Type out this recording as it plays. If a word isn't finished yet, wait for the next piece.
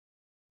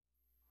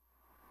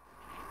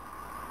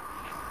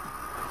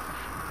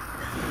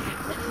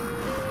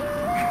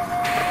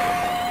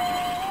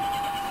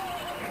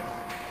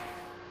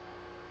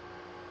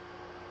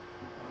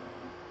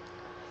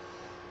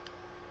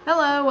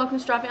welcome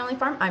to Straw Family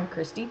Farm. I'm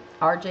Christy.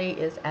 RJ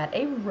is at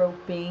a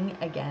roping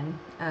again.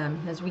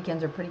 His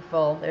weekends are pretty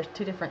full. There's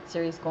two different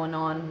series going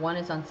on. One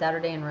is on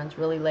Saturday and runs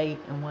really late,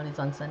 and one is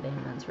on Sunday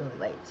and runs really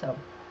late. So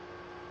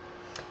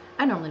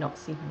I normally don't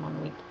see him on the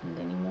weekend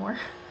anymore.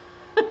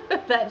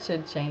 That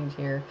should change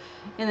here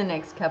in the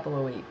next couple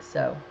of weeks,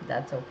 so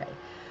that's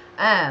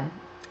okay.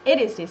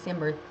 It is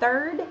December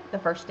 3rd, the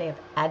first day of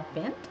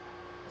Advent.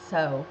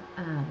 So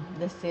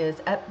this is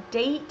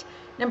update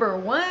number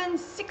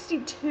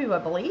 162, I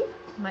believe.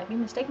 Might be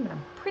mistaken, but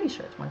I'm pretty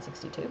sure it's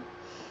 162.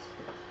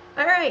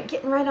 All right,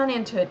 getting right on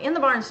into it. In the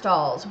barn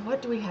stalls,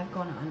 what do we have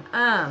going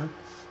on?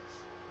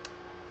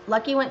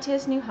 Lucky went to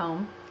his new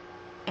home,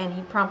 and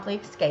he promptly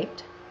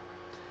escaped.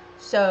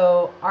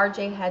 So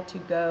RJ had to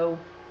go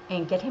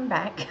and get him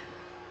back.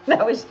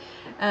 That was,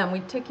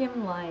 we took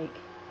him like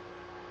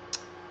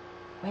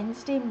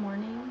Wednesday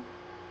morning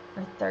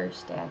or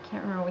Thursday. I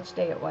can't remember which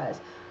day it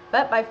was.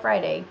 But by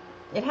Friday,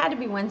 it had to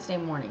be Wednesday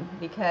morning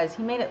because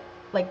he made it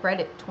like right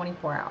at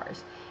 24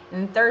 hours.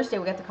 And then Thursday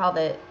we got the call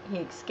that he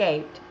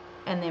escaped.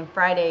 And then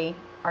Friday,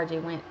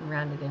 RJ went and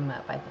rounded him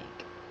up, I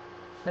think.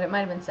 But it might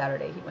have been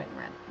Saturday he went and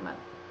rounded him up.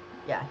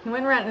 Yeah, he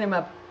went and rounded him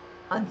up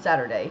on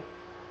Saturday.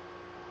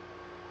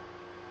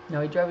 No,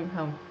 he drove him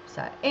home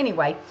Saturday.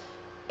 Anyway,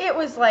 it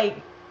was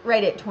like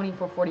right at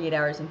 24, 48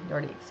 hours and he'd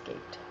already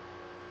escaped.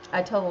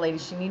 I told the lady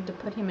she needed to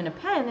put him in a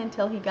pen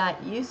until he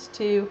got used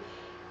to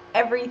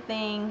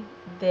everything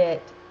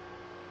that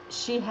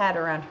she had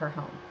around her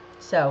home.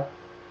 So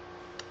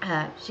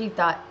she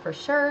thought for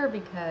sure,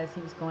 because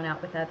he was going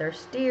out with other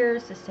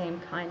steers the same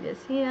kind as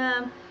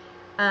him,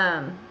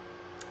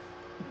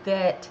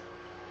 that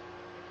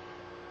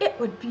it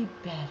would be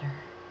better.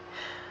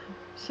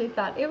 She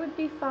thought it would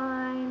be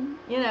fine,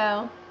 you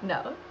know.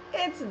 No,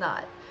 it's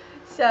not.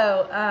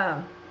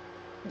 So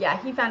yeah,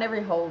 he found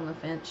every hole in the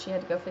fence. She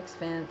had to go fix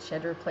fence. She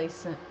had to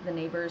replace the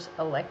neighbor's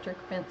electric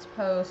fence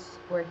posts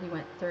where he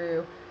went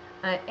through.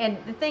 And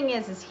the thing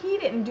is he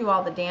didn't do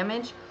all the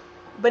damage,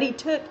 but he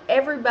took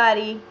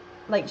everybody.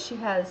 Like, she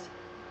has,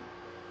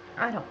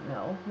 I don't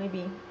know,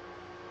 maybe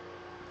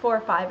 4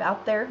 or 5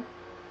 out there.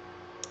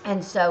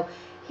 And so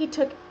he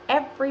took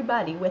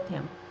everybody with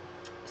him.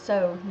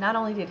 So not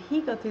only did he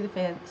go through the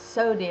fence,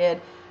 so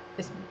did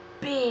this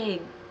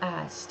big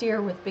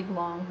steer with big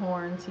long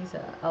horns. He's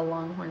a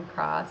longhorn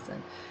cross.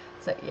 And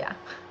so, yeah.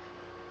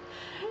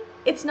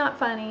 It's not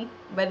funny,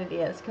 but it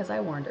is, because I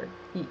warned her.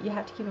 You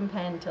have to keep them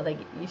penned until they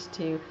get used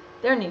to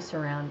their new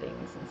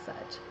surroundings and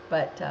such.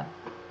 But,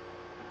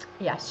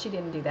 yeah, she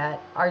didn't do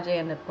that. RJ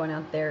ended up going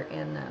out there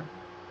and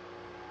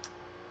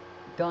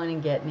going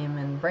and getting him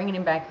and bringing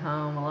him back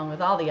home along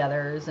with all the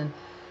others. And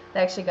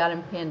they actually got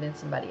him pinned in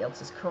somebody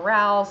else's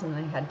corrals, and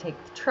they had to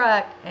take the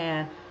truck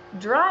and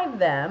drive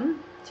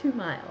them 2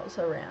 miles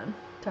around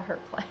to her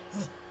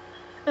place.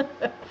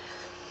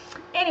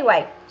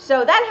 Anyway,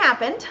 so that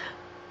happened.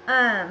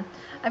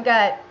 I've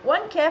got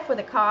one calf with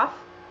a cough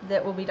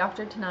that will be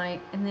doctored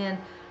tonight, and then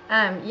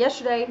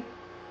yesterday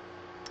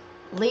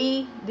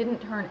Lee didn't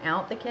turn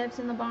out the calves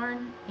in the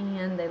barn,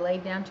 and they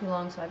laid down too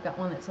long, so I've got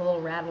one that's a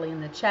little rattly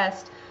in the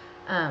chest,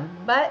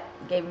 but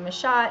gave him a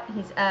shot.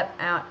 He's up,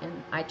 out,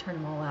 and I turned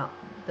them all out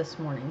this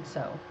morning,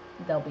 so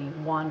they'll be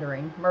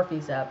wandering.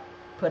 Murphy's up,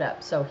 put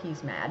up, so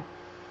he's mad,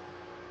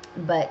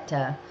 but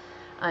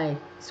I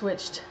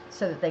switched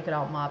so that they could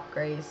all mop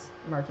graze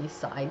Murphy's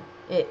side.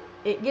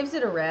 It gives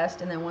it a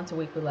rest, and then once a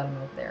week we let them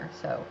over there.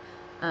 So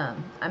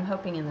I'm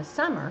hoping in the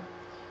summer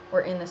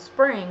or in the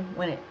spring,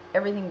 when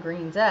everything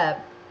greens up,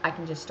 I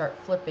can just start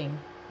flipping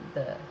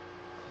the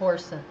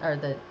horse or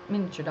the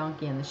miniature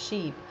donkey and the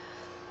sheep,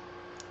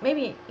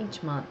 maybe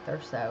each month or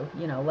so.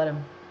 You know, let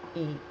them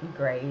eat and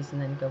graze,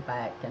 and then go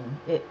back,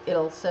 and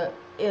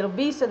it'll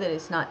be so that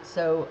it's not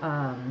so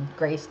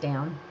grazed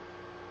down.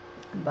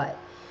 But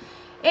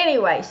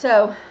anyway,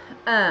 so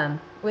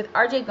with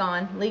RJ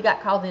gone, Lee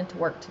got called in to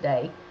work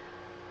today.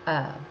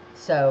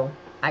 So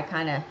I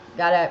kind of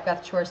got up,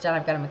 got the chores done.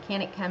 I've got a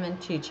mechanic coming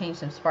to change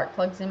some spark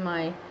plugs in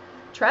my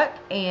truck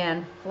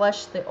and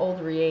flush the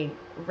old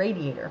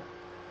radiator.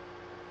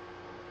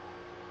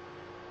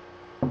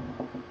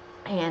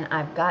 And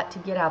I've got to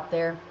get out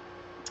there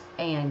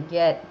and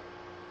get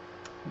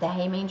the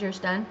hay mangers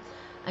done.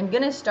 I'm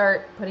going to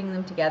start putting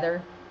them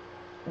together,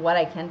 what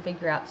I can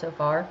figure out so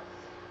far.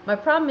 My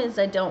problem is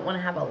I don't want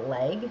to have a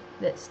leg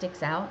that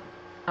sticks out.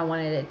 I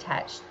want it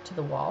attached to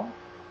the wall,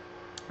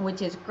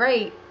 which is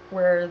great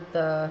where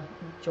the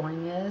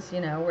join is, you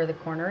know, where the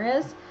corner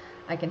is.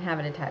 I can have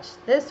it attached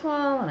to this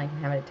wall, and I can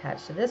have it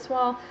attached to this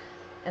wall.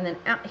 And then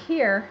out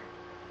here,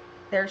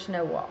 there's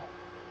no wall.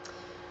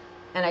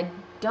 And I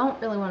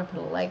don't really want to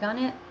put a leg on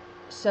it.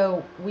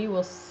 So we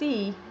will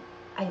see.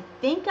 I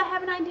think I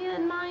have an idea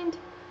in mind,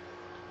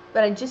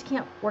 but I just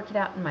can't work it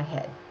out in my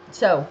head.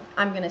 So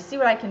I'm going to see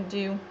what I can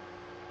do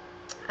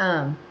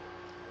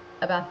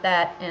about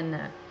that, and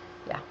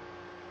yeah,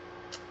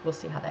 we'll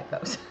see how that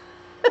goes.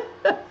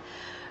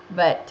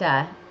 But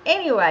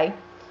anyway,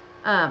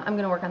 I'm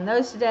going to work on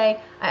those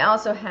today. I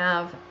also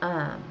have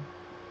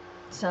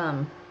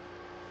some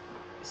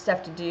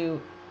stuff to do.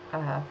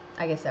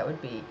 I guess that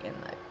would be in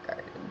the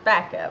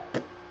back up,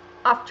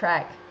 off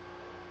track,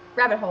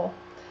 rabbit hole.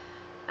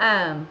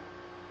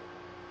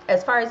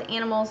 As far as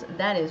animals,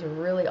 that is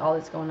really all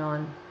that's going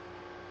on.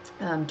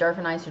 Durf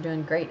and Ice are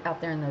doing great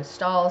out there in those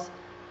stalls.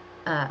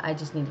 I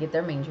just need to get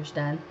their mangers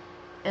done.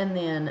 And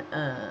then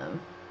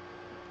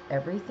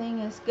everything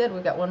is good.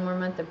 We've got 1 more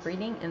month of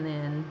breeding, and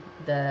then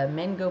the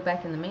men go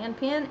back in the man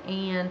pen,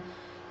 and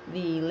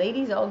the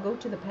ladies all go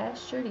to the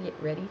pasture to get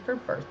ready for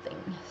birthing.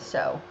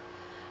 So,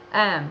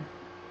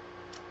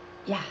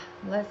 yeah,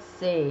 let's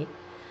see.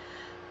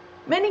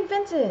 Mending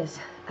fences.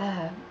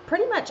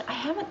 Pretty much, I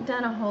haven't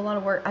done a whole lot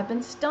of work. I've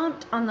been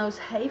stumped on those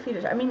hay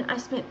feeders. I mean, I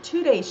spent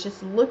 2 days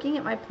just looking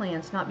at my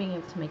plants, not being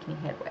able to make any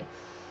headway.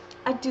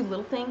 I do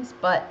little things,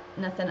 but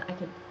nothing I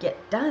could get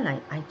done.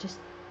 I just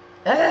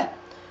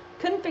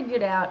couldn't figure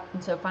it out.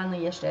 And so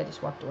finally yesterday I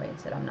just walked away and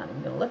said I'm not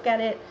even going to look at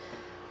it.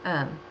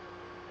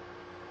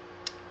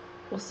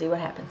 We'll see what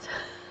happens.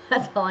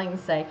 That's all I can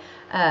say.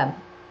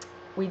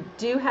 We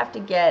do have to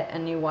get a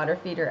new water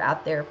feeder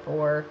out there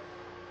for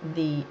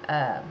the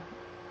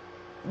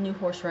new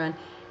horse run.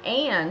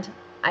 And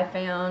I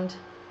found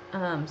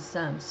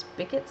some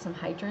spigots, some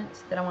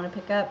hydrants that I want to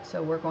pick up.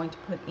 So we're going to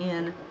put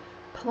in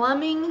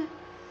plumbing.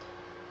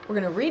 We're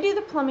going to redo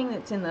the plumbing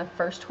that's in the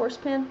first horse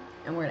pen,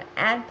 and we're going to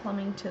add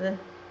plumbing to the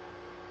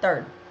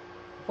third,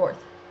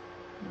 fourth,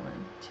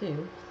 1,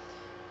 2.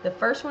 The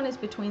first one is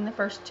between the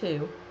first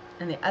 2,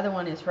 and the other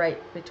one is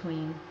right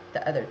between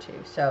the other 2.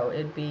 So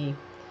it'd be,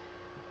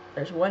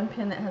 there's 1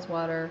 pen that has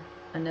water,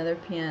 another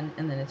pen,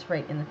 and then it's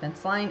right in the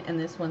fence line, and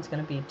this one's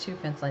going to be 2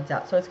 fence lines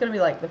out. So it's going to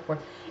be like the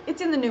fourth.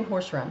 It's in the new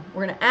horse run.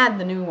 We're going to add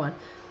the new one,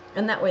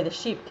 and that way the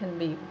sheep can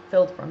be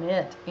filled from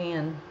it,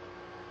 and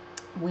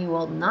we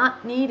will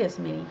not need as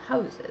many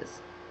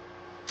hoses.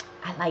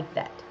 I like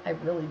that. I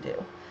really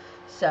do.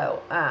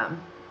 So,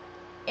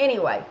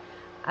 anyway,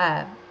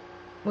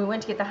 we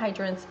went to get the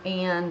hydrants,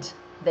 and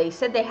they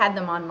said they had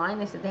them online.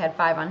 They said they had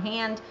 5 on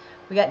hand.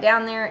 We got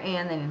down there,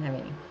 and they didn't have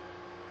any.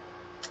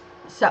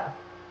 So,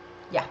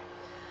 yeah.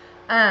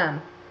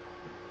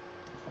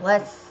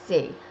 Let's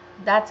see.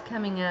 That's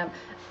coming up.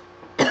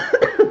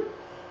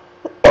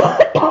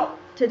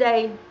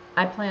 Today,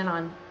 I plan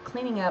on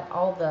cleaning up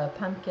all the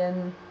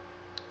pumpkin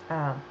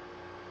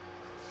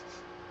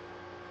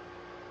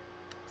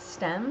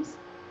stems.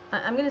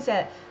 I'm going to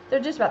say they're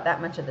just about that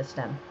much of the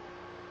stem.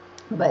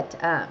 But,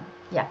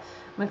 yeah,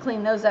 I'm going to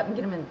clean those up and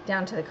get them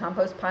down to the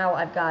compost pile.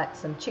 I've got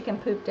some chicken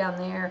poop down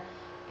there.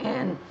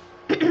 And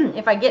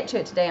if I get to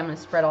it today, I'm going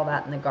to spread all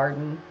that in the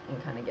garden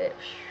and kind of get it.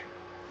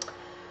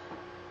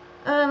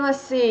 Let's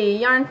see,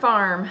 Yarn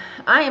Farm.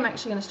 I am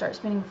actually going to start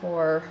spinning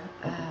for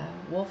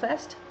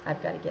Woolfest.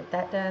 I've got to get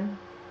that done.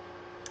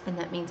 And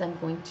that means I'm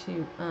going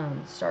to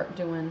start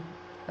doing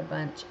a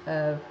bunch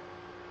of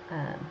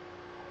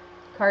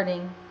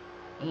carding.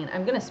 And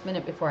I'm going to spin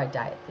it before I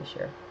diet this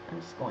year.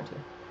 I'm just going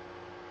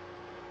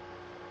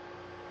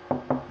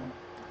to.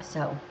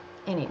 So,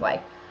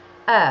 anyway.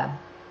 I've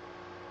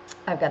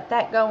got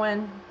that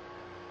going.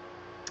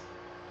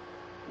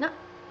 Not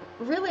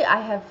really,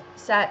 I have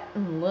sat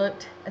and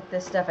looked at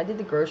this stuff. I did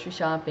the grocery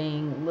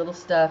shopping, little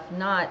stuff.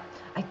 I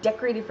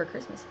decorated for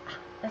Christmas.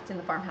 That's in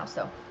the farmhouse,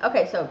 though.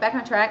 Okay, so back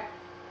on track.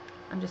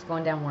 I'm just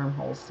going down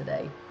wormholes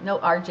today. No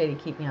RJ to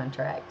keep me on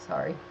track.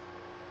 Sorry.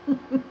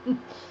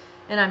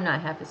 And I'm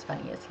not half as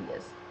funny as he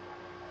is.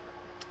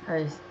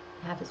 Or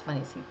half as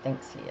funny as he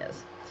thinks he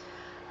is.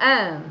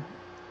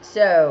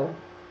 So,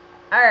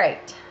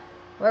 alright.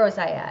 Where was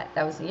I at?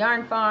 That was the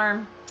Yarn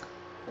Farm.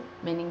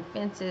 Mending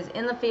fences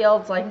in the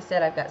fields. Like I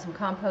said, I've got some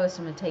compost.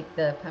 I'm going to take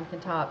the pumpkin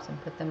tops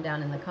and put them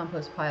down in the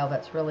compost pile.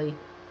 That's really,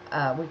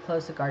 we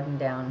closed the garden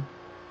down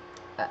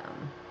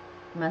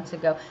months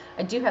ago.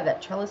 I do have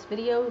that trellis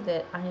video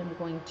that I am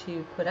going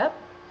to put up.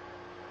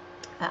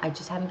 I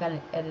just haven't got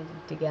it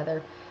edited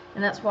together.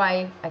 And that's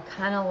why I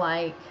kind of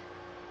like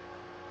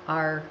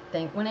our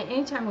thing.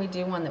 Anytime we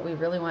do one that we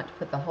really want to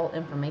put the whole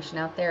information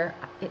out there,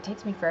 it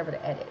takes me forever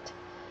to edit.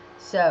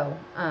 So,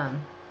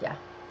 yeah.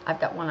 I've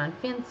got one on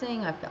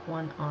fencing. I've got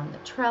one on the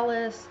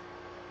trellis.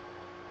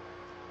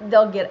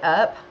 They'll get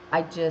up.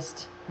 I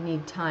just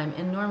need time.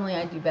 And normally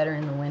I do better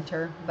in the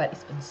winter, but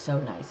it's been so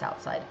nice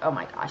outside. Oh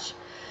my gosh.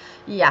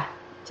 Yeah.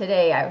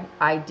 Today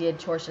I did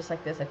chores just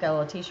like this. I've got a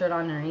little t-shirt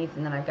on underneath,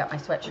 and then I've got my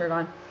sweatshirt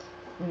on.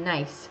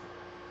 Nice.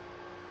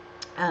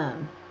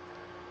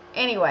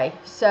 Anyway,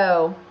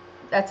 so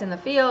that's in the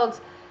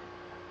fields.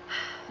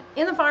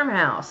 In the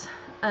farmhouse,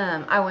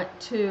 I went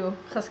to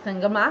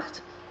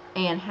Gemacht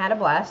and had a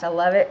blast. I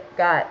love it.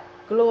 Got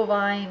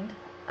glühwein.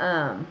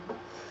 A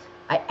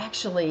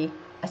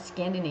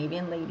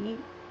Scandinavian lady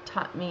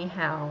taught me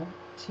how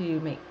to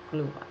make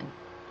glühwein.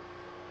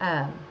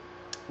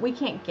 We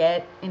can't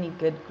get any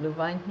good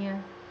glühwein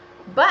here,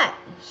 but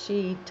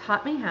she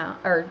taught me how,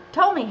 or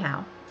told me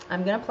how.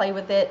 I'm gonna play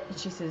with it.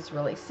 She says it's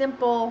really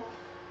simple.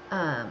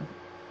 I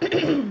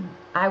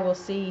will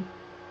see.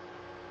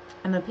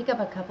 I'm gonna pick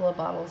up a couple of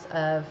bottles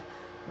of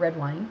red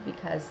wine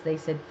because they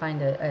said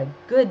find a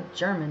good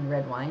German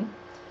red wine.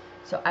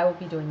 So I will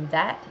be doing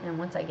that, and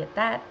once I get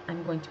that,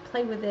 I'm going to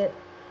play with it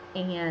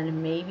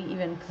and maybe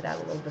even put out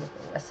a little bit of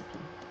a recipe.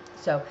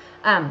 So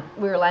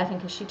we were laughing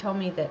because she told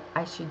me that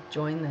I should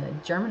join the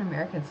German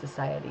American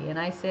Society. And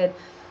I said,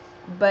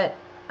 but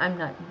I'm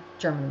not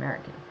German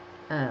American.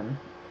 And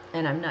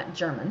I'm not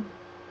German.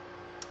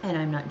 And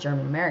I'm not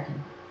German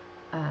American.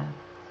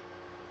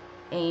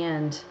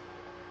 And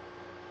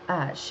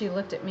she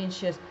looked at me and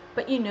she goes,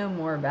 but you know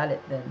more about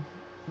it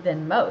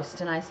than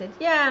most. And I said,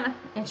 yeah.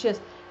 And she goes,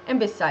 and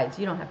besides,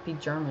 you don't have to be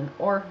German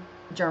or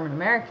German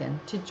American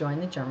to join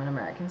the German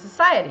American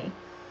Society.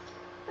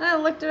 And I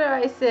looked at her,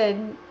 I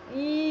said,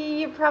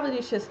 you probably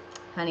do. She goes,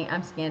 honey,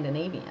 I'm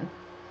Scandinavian.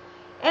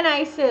 And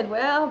I said,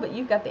 well, but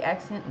you've got the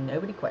accent and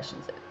nobody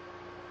questions it.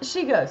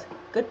 She goes,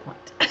 good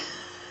point.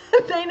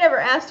 They never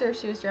asked her if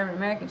she was German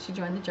American. She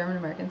joined the German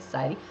American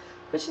Society,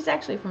 but she's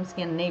actually from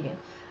Scandinavia.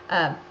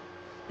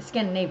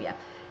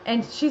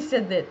 And she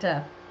said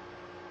that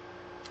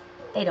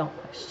they don't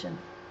question.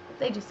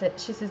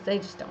 She says, they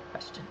just don't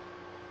question.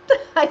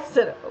 I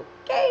said,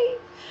 okay.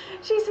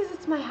 She says,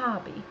 it's my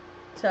hobby.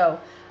 So,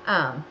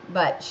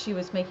 but she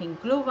was making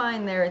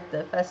glühwein there at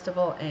the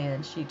festival,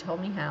 and she told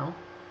me how.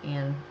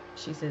 And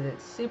she says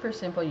it's super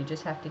simple. You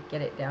just have to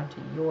get it down to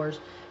yours.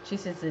 She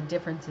says the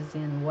difference is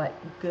in what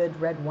good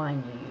red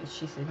wine you use.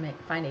 She said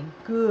find a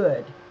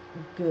good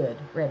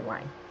red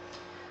wine.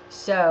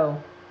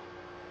 So,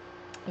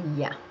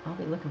 yeah, I'll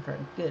be looking for a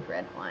good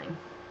red wine.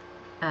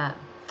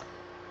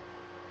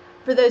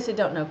 For those who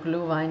don't know,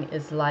 glühwein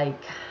is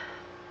like,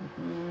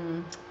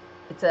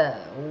 it's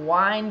a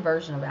wine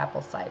version of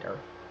apple cider.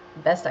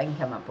 Best I can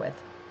come up with.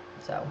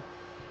 So,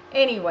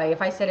 anyway,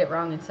 if I said it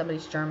wrong and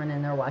somebody's German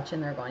and they're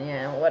watching, they're going,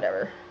 yeah,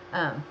 whatever.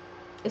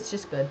 It's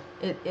just good.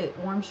 It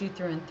warms you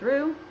through and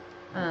through.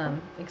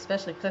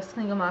 Especially because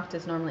Klingemacht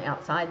is normally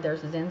outside.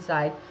 Theirs is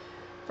inside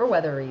for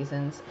weather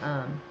reasons.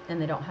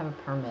 And they don't have a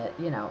permit.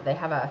 You know, they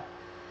have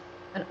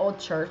an old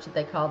church that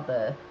they call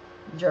the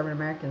German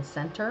American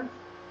Center.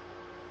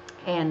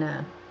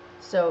 And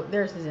so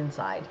theirs is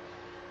inside.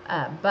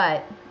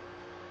 But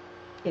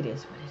it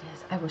is what it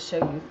is. I will show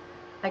you.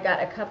 I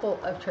got a couple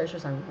of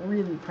treasures I'm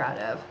really proud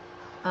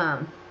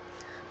of.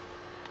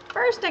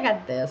 First, I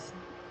got this.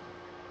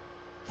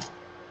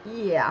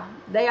 Yeah,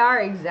 they are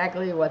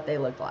exactly what they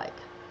look like,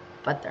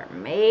 but they're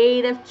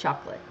made of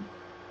chocolate.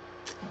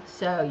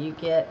 So you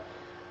get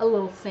a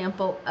little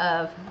sample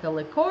of the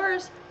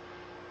liqueurs,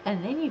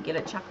 and then you get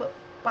a chocolate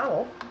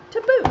bottle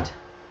to boot.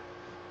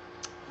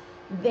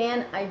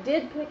 Then I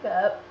did pick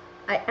up,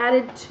 I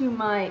added to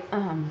my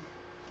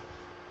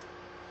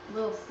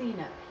little scene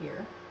up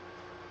here,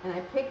 and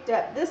I picked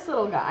up this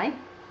little guy.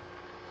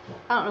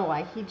 I don't know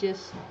why, he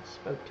just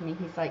spoke to me.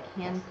 He's like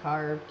hand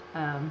carved.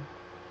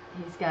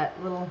 He's got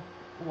little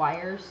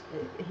wires.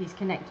 He's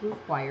connected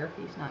with wire.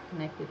 He's not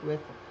connected with,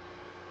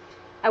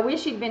 I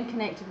wish he'd been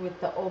connected with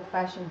the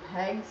old-fashioned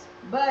pegs,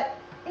 but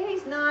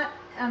he's not.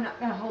 I'm not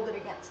going to hold it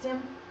against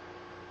him.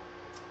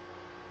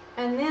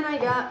 And then I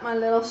got my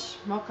little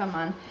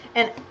Schmuckermann,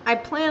 and I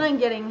plan on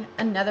getting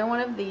another one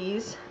of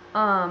these.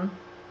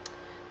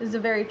 This is a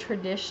very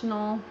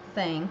traditional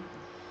thing,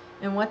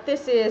 and what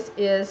this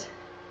is,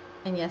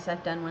 and yes,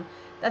 I've done one.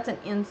 That's an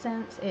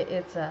incense.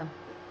 It's a,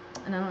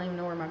 and I don't even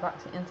know where my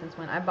box of incense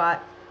went. I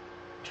bought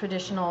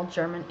traditional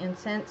German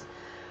incense,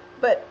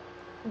 but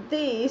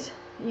these,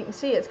 you can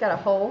see it's got a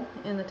hole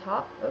in the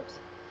top. Oops.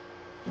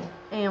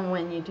 And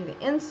when you do the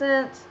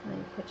incense, then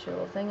you put your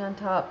little thing on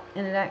top,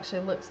 and it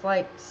actually looks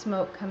like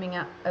smoke coming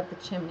out of the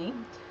chimney.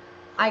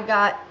 I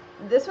got,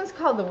 this one's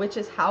called the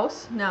Witch's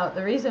House. Now,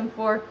 the reason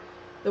for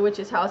the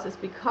Witch's House is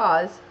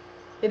because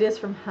it is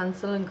from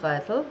Hansel and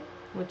Gretel,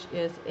 which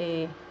is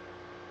a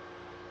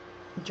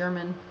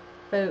German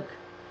folk.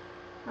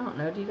 I don't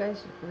know, do you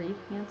guys read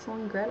Hansel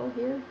and Gretel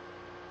here?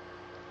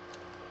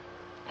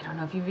 I don't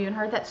know if you've even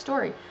heard that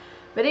story.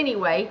 But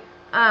anyway,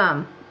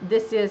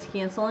 this is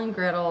Hansel and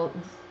Gretel.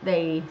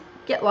 They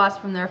get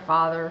lost from their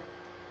father,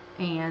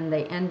 and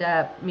they end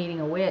up meeting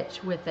a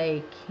witch with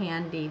a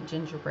candied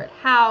gingerbread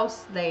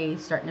house. They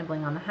start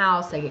nibbling on the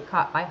house. They get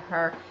caught by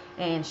her,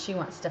 and she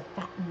wants to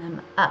fatten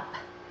them up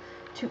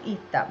to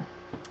eat them.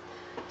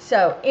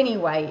 So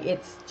anyway,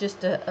 it's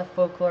just a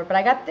folklore. But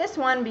I got this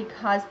one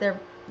because they're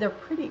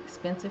pretty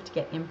expensive to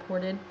get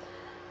imported.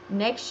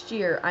 Next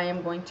year, I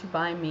am going to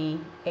buy me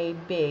a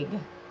big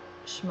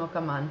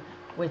Schmuckermann,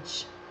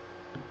 which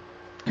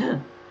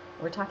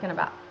we're talking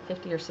about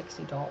 $50 or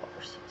 $60.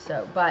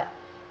 So, but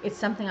it's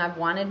something I've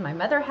wanted. My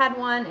mother had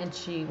one, and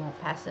she won't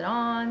pass it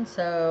on,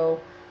 so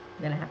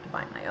I'm gonna have to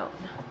buy my own.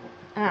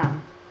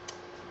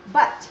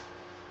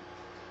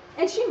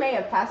 And she may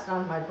have passed it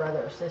on to my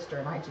brother or sister,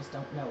 and I just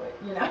don't know it,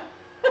 you know.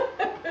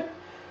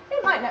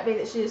 It might not be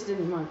that she just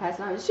didn't want to pass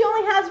it on. She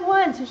only has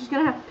one, so she's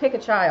gonna have to pick a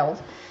child.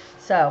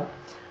 So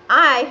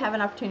I have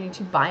an opportunity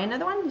to buy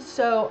another one,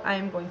 so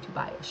I'm going to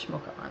buy a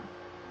Schmuckermann.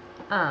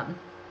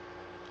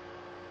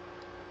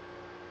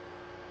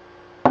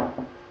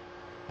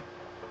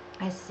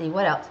 Let's see,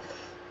 what else?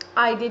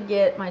 I did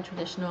get my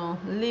traditional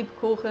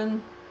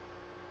Lebkuchen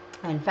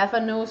and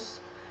Pfeffernuss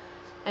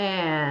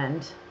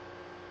and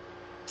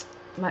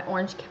my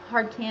orange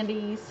hard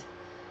candies.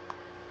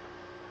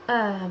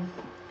 And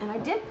I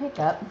did pick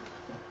up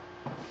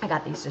I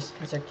got these just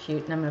because they're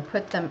cute, and I'm going to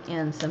put them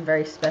in some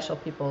very special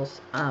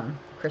people's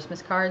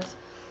Christmas cards.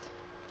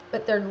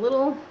 But they're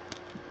little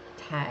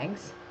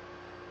tags,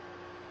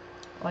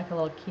 like a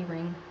little key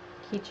ring,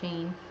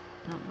 keychain.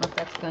 I don't know if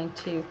that's going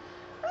to,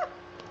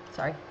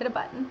 sorry, hit a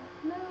button.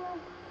 No.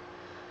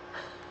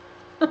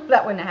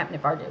 That wouldn't happen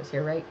if RJ was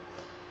here, right?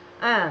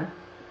 I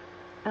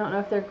don't know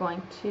if they're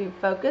going to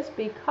focus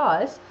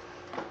because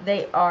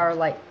they are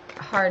like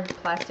hard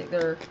plastic.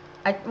 They're,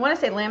 I want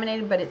to say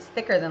laminated, but it's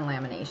thicker than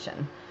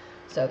lamination.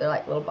 So they're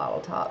like little bottle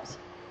tops.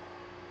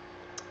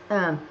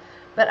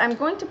 But I'm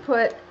going to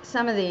put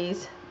some of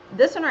these.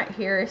 This one right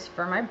here is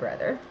for my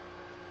brother.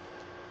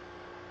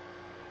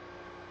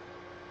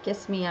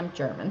 Guess me, I'm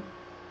German.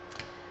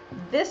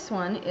 This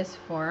one is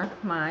for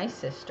my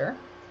sister.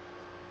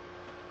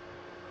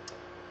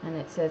 And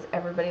it says,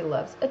 everybody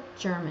loves a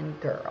German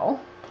girl.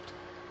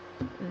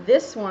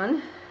 This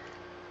one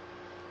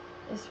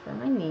is for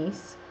my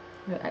niece,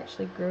 who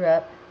actually grew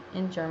up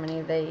in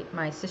Germany.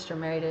 My sister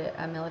married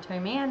a military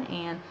man,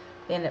 and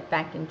they ended up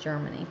back in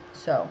Germany.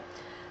 So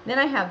then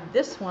I have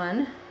this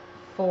one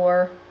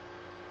for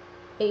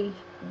a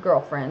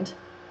girlfriend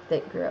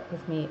that grew up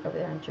with me over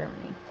there in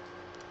Germany.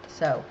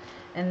 So,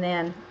 and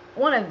then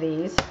one of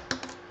these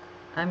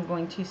I'm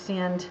going to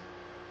send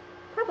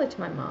probably to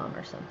my mom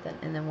or something,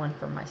 and then one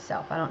for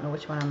myself. I don't know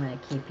which one I'm going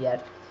to keep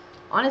yet.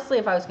 Honestly,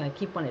 if I was going to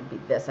keep one, it'd be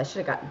this. I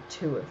should have gotten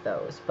 2 of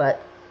those,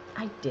 but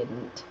I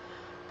didn't.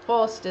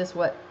 Post is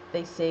what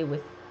they say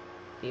with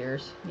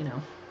beers, you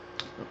know,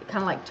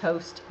 kind of like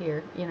toast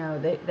here. You know,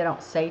 they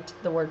don't say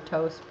the word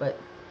toast, but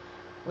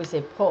we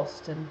say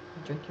post and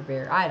drink your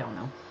beer. I don't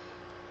know.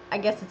 I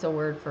guess it's a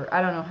word for,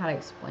 I don't know how to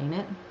explain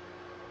it,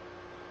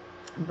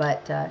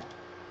 but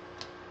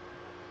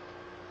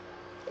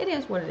it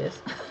is what it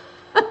is.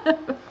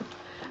 I'm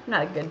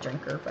not a good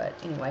drinker, but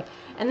anyway.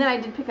 And then I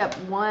did pick up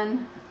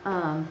one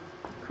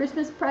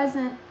Christmas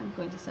present. I'm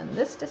going to send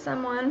this to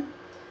someone.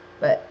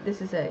 But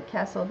this is a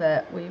castle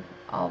that we've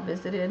all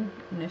visited,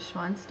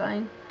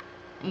 Neuschwanstein,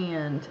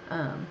 and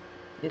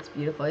it's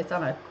beautiful. It's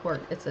on a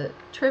court. It's a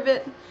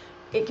trivet.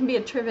 It can be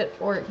a trivet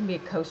or it can be a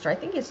coaster. I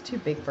think it's too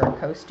big for a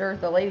coaster.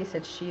 The lady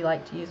said she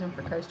liked to use them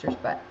for coasters,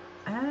 but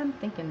I'm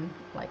thinking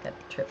like a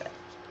trivet.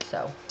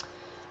 So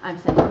I'm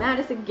sending that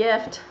as a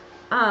gift.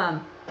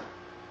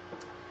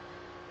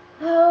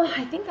 Oh,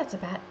 I think that's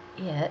about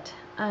it.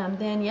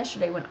 Then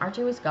yesterday when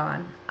RJ was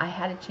gone, I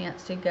had a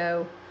chance to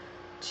go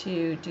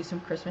to do some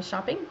Christmas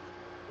shopping.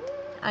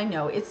 I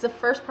know it's the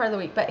first part of the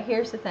week, but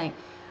here's the thing.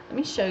 Let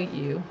me show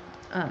you.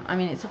 I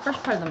mean, it's the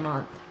first part of the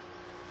month.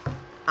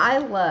 I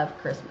love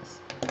Christmas.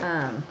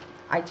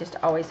 I just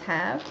always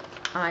have.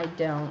 I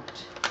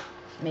don't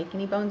make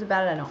any bones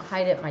about it. I don't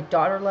hide it. My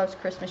daughter loves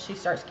Christmas. She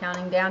starts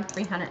counting down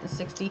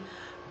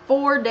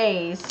 364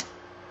 days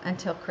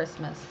until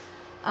Christmas.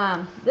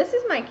 This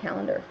is my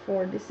calendar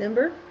for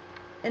December,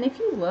 and if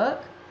you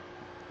look,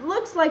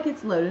 looks like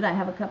it's loaded. I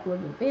have a couple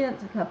of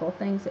events, a couple of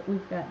things that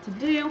we've got to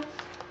do,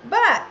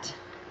 but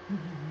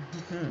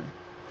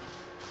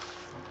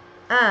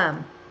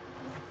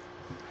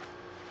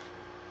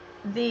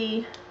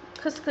the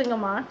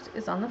Kusklingelmarkt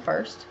is on the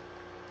 1st.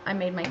 I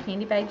made my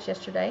candy bags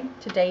yesterday.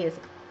 Today is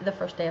the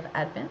first day of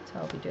Advent, so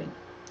I'll be doing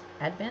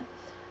Advent.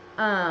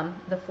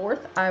 The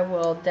 4th, I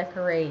will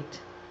decorate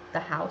the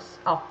house.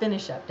 I'll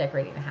finish up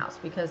decorating the house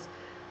because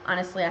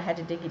honestly I had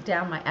to dig it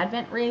down my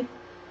Advent wreath,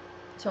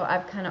 so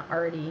I've kind of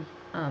already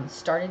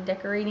started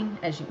decorating,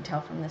 as you can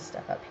tell from this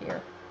stuff up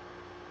here.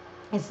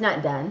 It's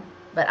not done,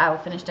 but I will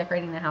finish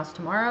decorating the house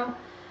tomorrow.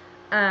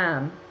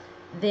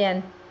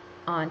 Then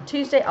on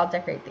Tuesday I'll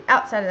decorate the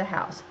outside of the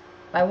house.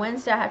 By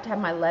Wednesday I have to have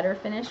my letter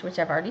finished, which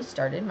I've already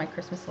started, my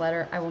Christmas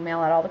letter. I will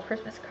mail out all the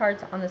Christmas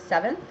cards on the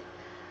 7th.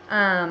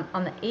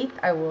 On the 8th,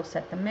 I will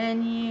set the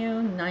menu.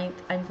 9th,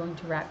 I'm going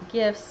to wrap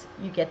gifts.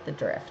 You get the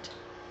drift.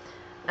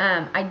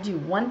 I do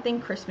one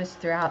thing Christmas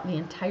throughout the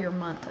entire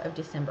month of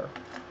December.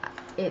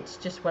 It's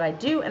just what I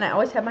do, and I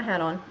always have my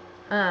hat on.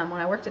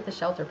 When I worked at the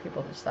shelter,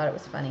 people just thought it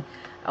was funny.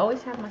 I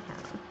always have my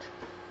hat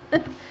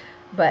on.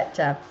 But,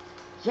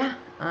 yeah,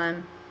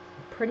 I'm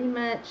pretty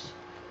much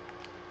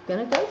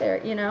gonna go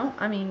there, you know.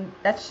 I mean,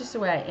 that's just the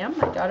way I am.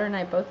 My daughter and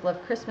I both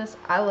love Christmas.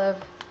 I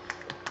love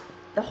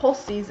the whole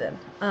season.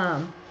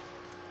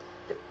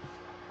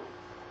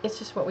 It's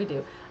just what we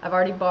do. I've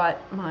already bought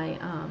my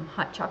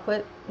hot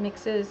chocolate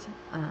mixes,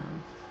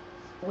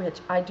 which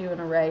I do an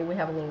array. We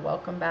have a little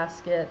welcome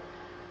basket.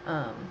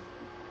 I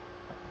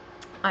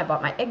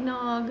bought my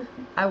eggnog.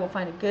 I will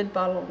find a good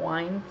bottle of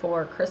wine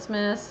for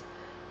Christmas.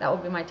 That will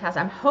be my task.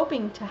 I'm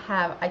hoping to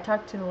have, I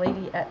talked to the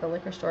lady at the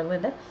liquor store,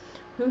 Linda,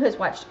 who has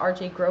watched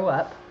RJ grow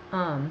up,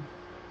 and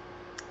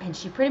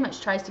she pretty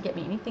much tries to get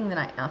me anything that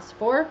I ask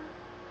for,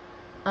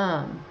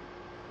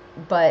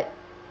 but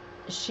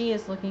she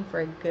is looking for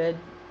a good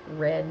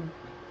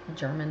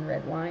German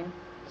red wine.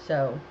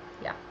 So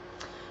yeah,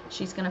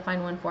 she's gonna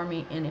find one for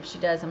me, and if she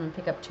does, I'm gonna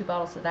pick up 2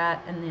 bottles of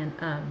that, and then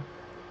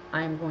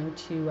I'm going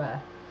to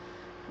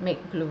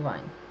make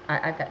Glühwein.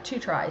 I've got 2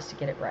 tries to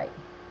get it right.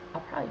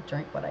 I'll probably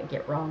drink what I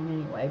get wrong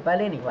anyway, but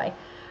anyway,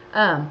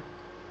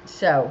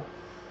 so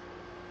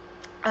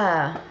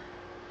What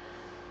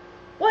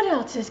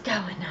else is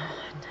going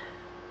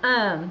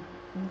on?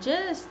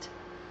 Just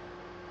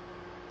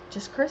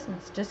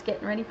Christmas, just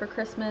getting ready for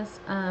Christmas.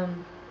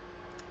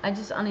 I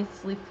just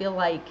honestly feel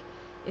like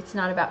it's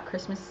not about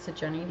Christmas, it's a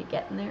journey to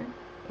getting there.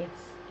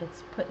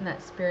 It's putting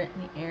that spirit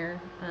in the air.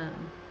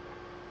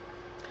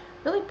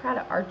 Really proud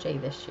of RJ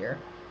this year.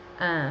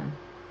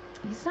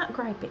 He's not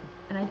griping,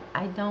 and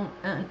I don't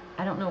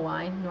know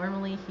why.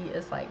 Normally he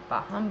is like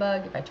bah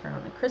humbug if I turn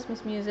on the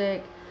Christmas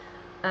music.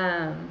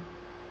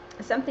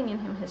 Something in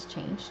him has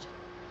changed,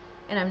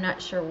 and I'm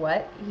not sure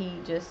what. He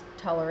just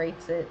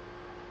tolerates it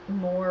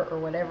more or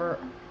whatever.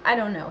 I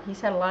don't know.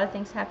 He's had a lot of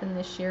things happen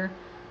this year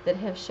that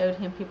have showed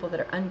him people that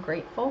are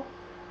ungrateful,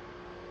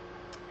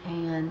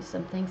 and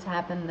some things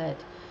happen that,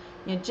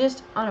 you know,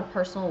 just on a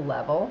personal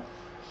level,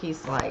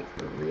 he's like,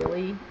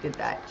 really? Did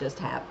that just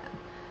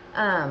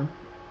happen?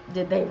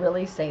 Did they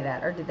really say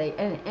that, or did they?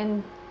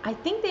 And I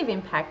think they've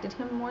impacted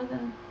him more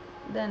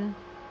than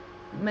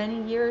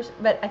many years,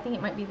 but I think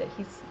it might be that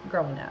he's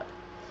growing up.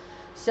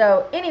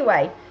 So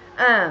anyway,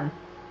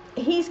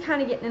 he's kind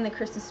of getting in the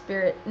Christmas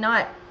spirit,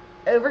 not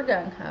over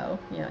gung-ho,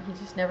 you know, he's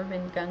just never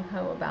been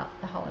gung-ho about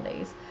the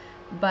holidays,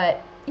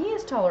 but he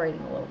is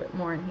tolerating a little bit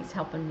more, and he's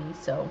helping me,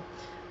 so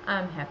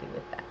I'm happy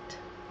with that.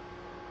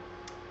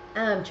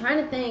 I'm trying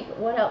to think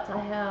what else I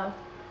have.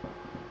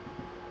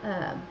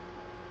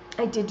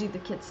 I did do the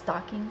kids'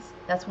 stockings.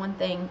 That's one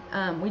thing.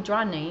 We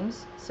draw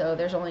names, so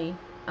there's only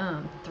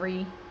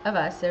 3 of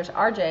us. There's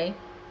RJ,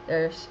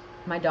 there's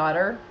my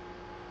daughter,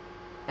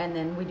 and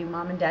then we do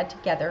mom and dad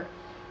together,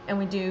 and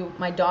we do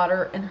my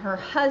daughter and her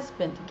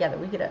husband together.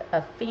 We get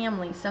a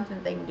family, something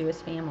that they can do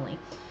as family.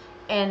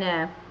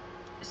 And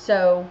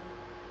so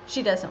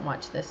she doesn't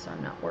watch this, so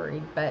I'm not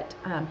worried, but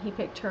he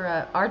picked her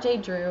up.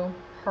 RJ drew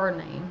her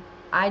name,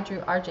 I drew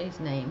RJ's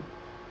name,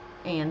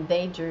 and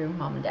they drew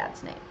mom and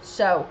dad's name.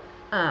 So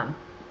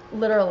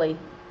literally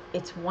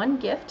it's one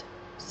gift,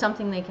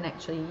 something they can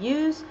actually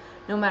use,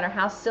 no matter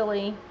how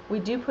silly. We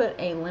do put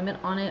a limit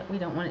on it. We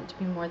don't want it to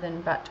be more than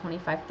about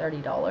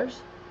 $25-30.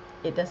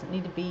 It doesn't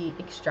need to be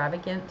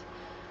extravagant,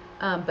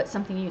 but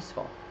something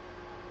useful.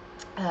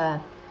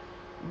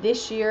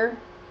 This year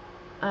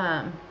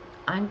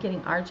I'm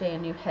getting RJ a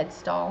new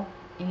headstall,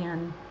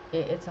 and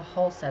it's a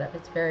whole setup.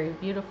 It's very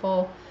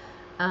beautiful.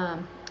 A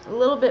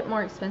little bit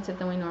more expensive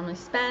than we normally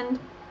spend,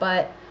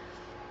 but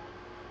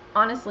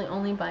honestly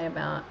only by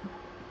about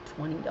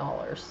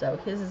 $20. So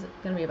his is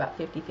going to be about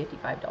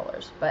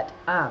 $50-55, but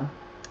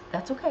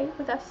that's okay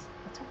with us.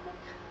 That's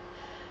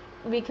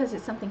okay, because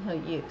it's something he'll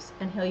use,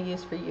 and he'll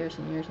use for years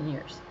and years and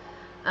years.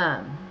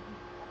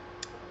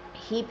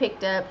 He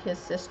picked up his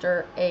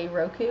sister a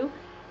Roku,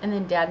 and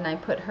then Dad and I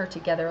put her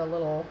together a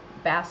little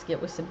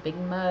basket with some big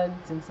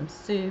mugs and some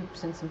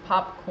soups and some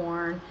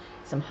popcorn,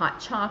 some hot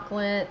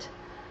chocolate.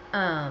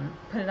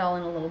 Put it all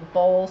in a little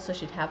bowl so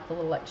she'd have the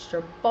little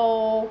extra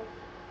bowl,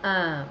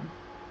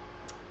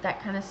 that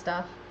kind of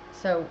stuff.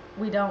 So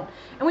we don't,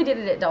 and we did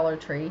it at Dollar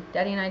Tree.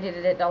 Daddy and I did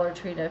it at Dollar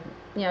Tree to,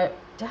 you know,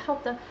 to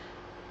help them.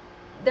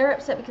 They're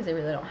upset because they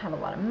really don't have a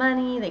lot of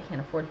money. They can't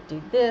afford to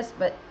do this,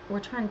 but we're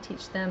trying to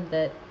teach them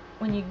that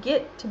when you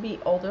get to be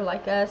older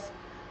like us,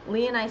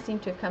 Lee and I seem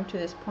to have come to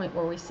this point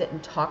where we sit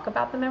and talk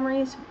about the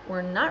memories.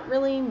 We're not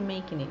really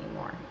making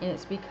anymore, and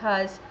it's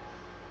because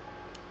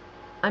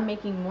I'm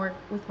making more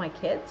with my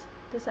kids.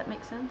 Does that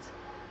make sense?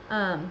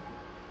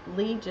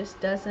 Lee just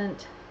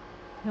doesn't,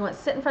 he wants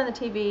to sit in front of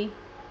the TV,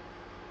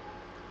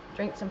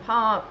 drink some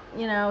pop,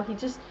 you know,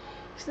 he's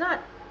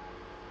not,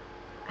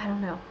 I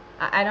don't know.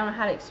 I don't know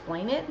how to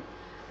explain it.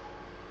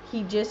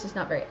 He just is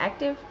not very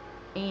active,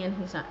 and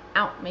he's not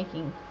out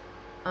making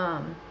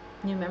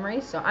new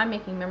memories. So I'm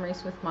making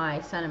memories with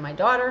my son and my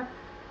daughter.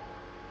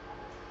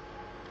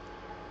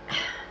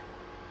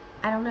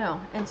 I don't know.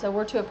 And so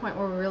we're to a point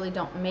where we really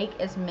don't make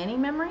as many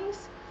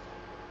memories,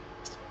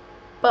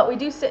 but we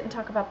do sit and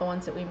talk about the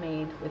ones that we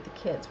made with the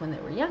kids when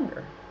they were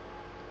younger.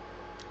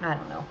 I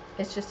don't know.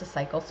 It's just a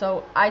cycle.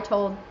 So I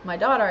told my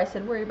daughter, I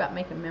said, worry about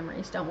making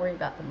memories. Don't worry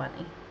about the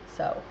money.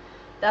 So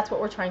that's what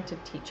we're trying to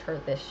teach her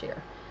this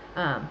year.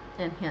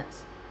 And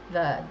hence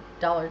the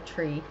Dollar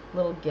Tree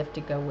little gift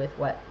to go with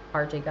what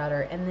RJ got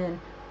her. And then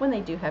when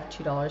they do have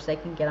 $2, they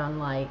can get on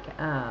like,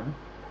 oh,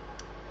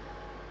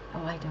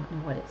 I don't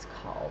know what it's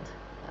called,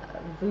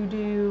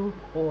 Vudu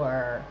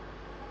or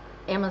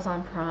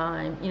Amazon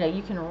Prime. You know,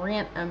 you can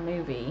rent a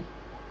movie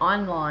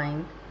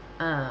online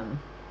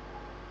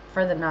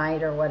for the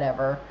night or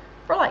whatever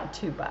for like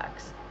 $2.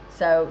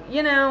 So,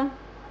 you know,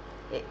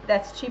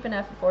 that's cheap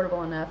enough,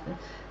 affordable enough, and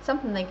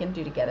something they can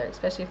do together,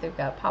 especially if they've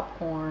got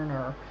popcorn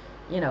or,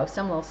 you know,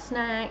 some little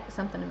snack,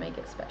 something to make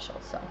it special.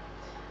 So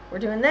we're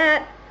doing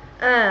that.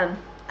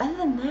 Other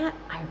than that,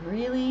 I've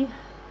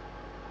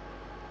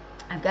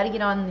got to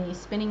get on the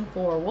spinning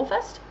for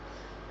Woolfest.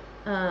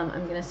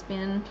 I'm going to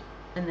spin,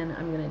 and then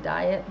I'm going to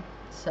dye it,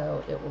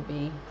 so it will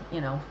be,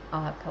 you know,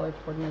 I'll have color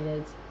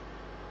coordinated.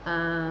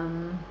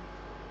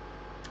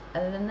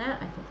 Other than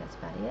that, I think that's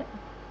about it.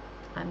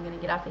 I'm going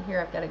to get off of here.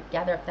 I've got to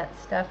gather up that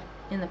stuff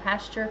in the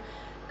pasture,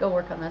 go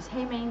work on those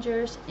hay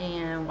mangers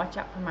and watch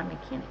out for my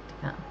mechanic to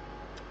come.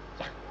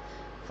 Yeah,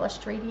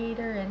 flushed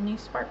radiator and new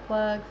spark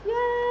plugs.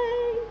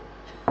 Yay!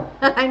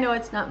 I know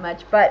it's not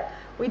much, but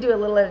we do a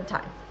little at a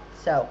time.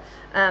 So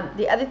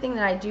the other thing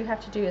that I do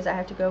have to do is I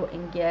have to go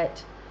and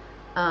get,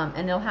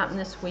 and it'll happen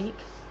this week,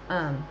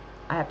 I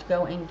have to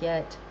go and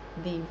get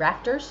the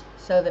rafters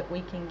so that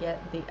we can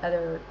get the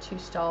other 2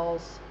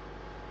 stalls,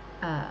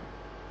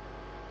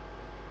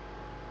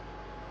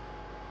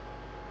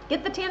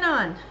 get the tin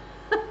on.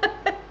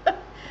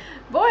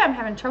 Boy, I'm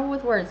having trouble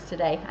with words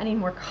today. I need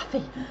more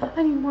coffee.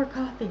 I need more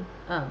coffee.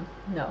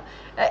 No.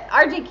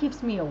 RJ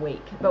keeps me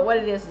awake. But what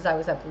it is I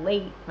was up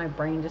late. My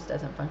brain just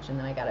doesn't function.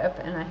 Then I got up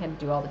and I had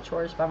to do all the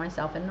chores by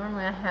myself. And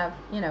normally I have,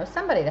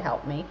 somebody to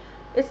help me.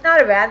 It's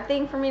not a bad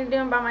thing for me to do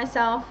them by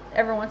myself.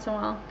 Every once in a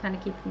while, kind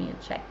of keeps me in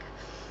check.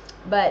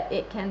 But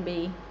it can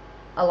be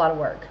a lot of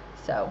work.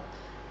 So,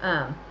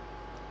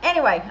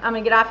 anyway, I'm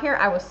going to get off here.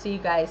 I will see you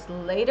guys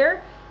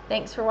later.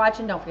 Thanks for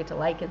watching. Don't forget to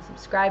like and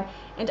subscribe.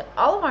 And to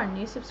all of our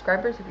new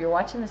subscribers, if you're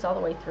watching this all the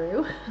way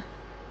through,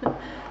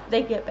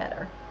 they get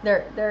better.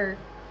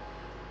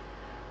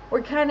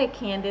 We're kind of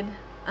candid.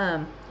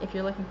 If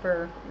you're looking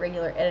for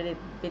regular edited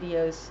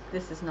videos,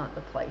 this is not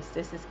the place.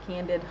 This is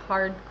candid,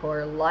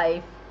 hardcore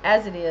life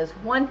as it is.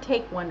 One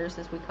take wonders,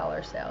 as we call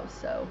ourselves.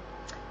 So,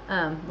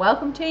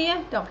 welcome to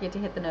you. Don't forget to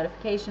hit the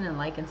notification and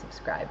like and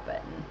subscribe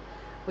button.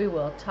 We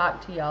will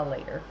talk to y'all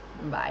later.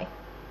 Bye.